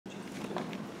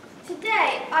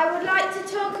Today, I would like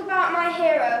to talk about my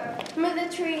hero, Mother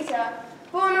Teresa,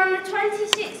 born on the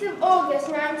 26th of August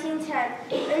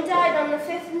 1910 and died on the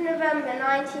 5th of November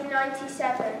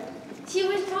 1997. She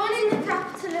was born in the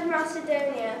capital of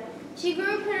Macedonia. She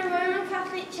grew up in a Roman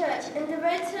Catholic church and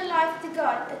devoted her life to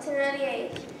God at an early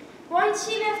age. Once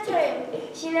she left home,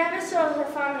 she never saw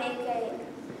her family again.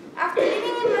 After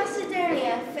living in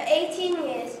Macedonia for 18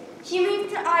 years, she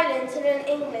moved to Ireland to learn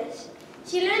English.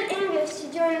 She learned English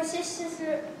to join the Sisters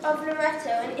of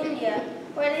Loreto in India,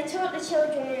 where they taught the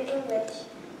children in English.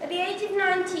 At the age of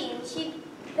 19, she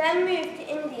then moved to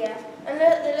India and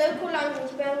learnt the local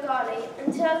language Bengali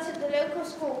and taught at the local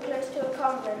school close to a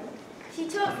convent. She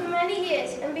taught for many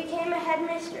years and became a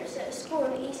headmistress at a school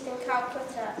in eastern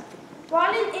Calcutta.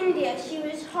 While in India, she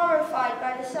was horrified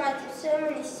by the sight of so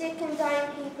many sick and dying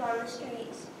people on the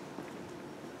streets.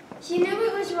 She knew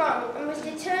it was wrong and was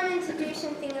determined to do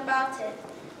something about it.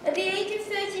 At the age of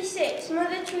 36,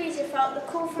 Mother Teresa felt the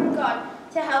call from God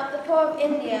to help the poor of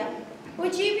India.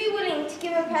 Would you be willing to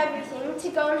give up everything to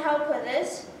go and help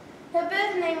others? Her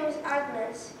birth name was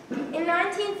Agnes. In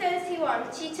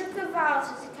 1931, she took her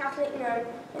vows as a Catholic nun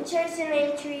and chose the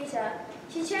name Teresa.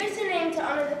 She chose the name to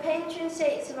honour the patron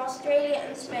saints of Australia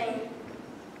and Spain.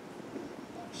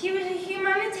 She was a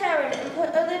humanitarian and put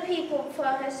other people before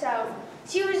herself.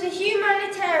 She was a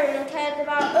humanitarian and cared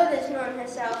about others more than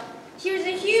herself. She was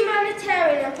a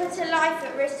humanitarian and put her life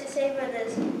at risk to save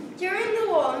others. During the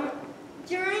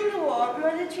war,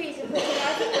 Mother Teresa put her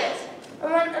life at risk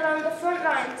and went along the front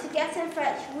line to get and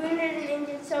fetch wounded and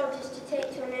injured soldiers to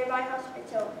take to a nearby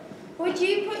hospital. Would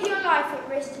you put your life at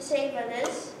risk to save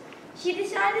others? She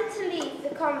decided to leave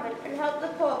the convent and help the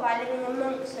poor by living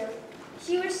amongst them.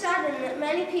 She was saddened that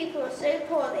many people were so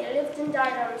poor they lived and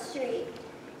died on the street.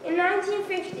 In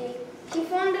 1950, she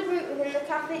formed a group within the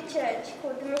Catholic Church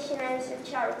called the Missionaries of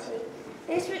Charity.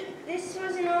 This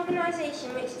was an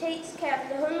organisation which takes care of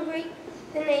the hungry,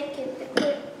 the naked,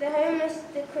 the homeless,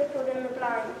 the crippled and the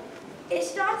blind. It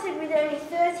started with only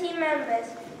 13 members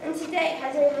and today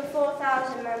has over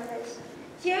 4,000 members.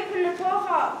 She opened the Poor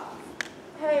Heart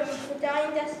Home for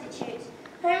Dying Destitutes.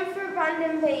 Home for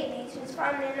Abandoned Babies was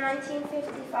founded in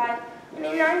 1955 and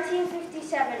in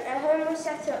 1957 a home was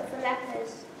set up for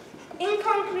lepers. In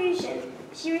conclusion,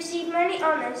 she received many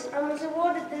honours and was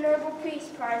awarded the Nobel Peace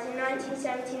Prize in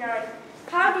 1979.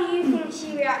 How do you think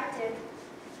she reacted?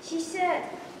 She said,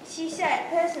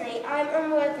 personally, I am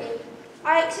unworthy.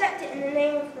 I accept it in the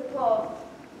name of the poor.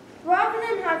 Rather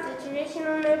than have the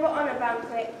traditional Nobel Honour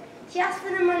banquet, she asked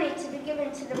for the money to be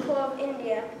given to the poor of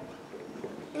India.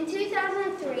 In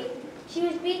 2003, she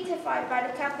was beatified by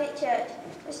the Catholic Church,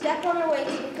 a step on the way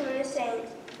to becoming a saint,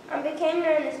 and became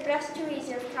known as Blessed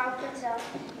Teresa of Calcutta.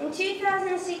 In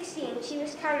 2016, she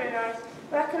was canonised,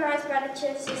 recognised by the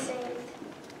Church as a saint.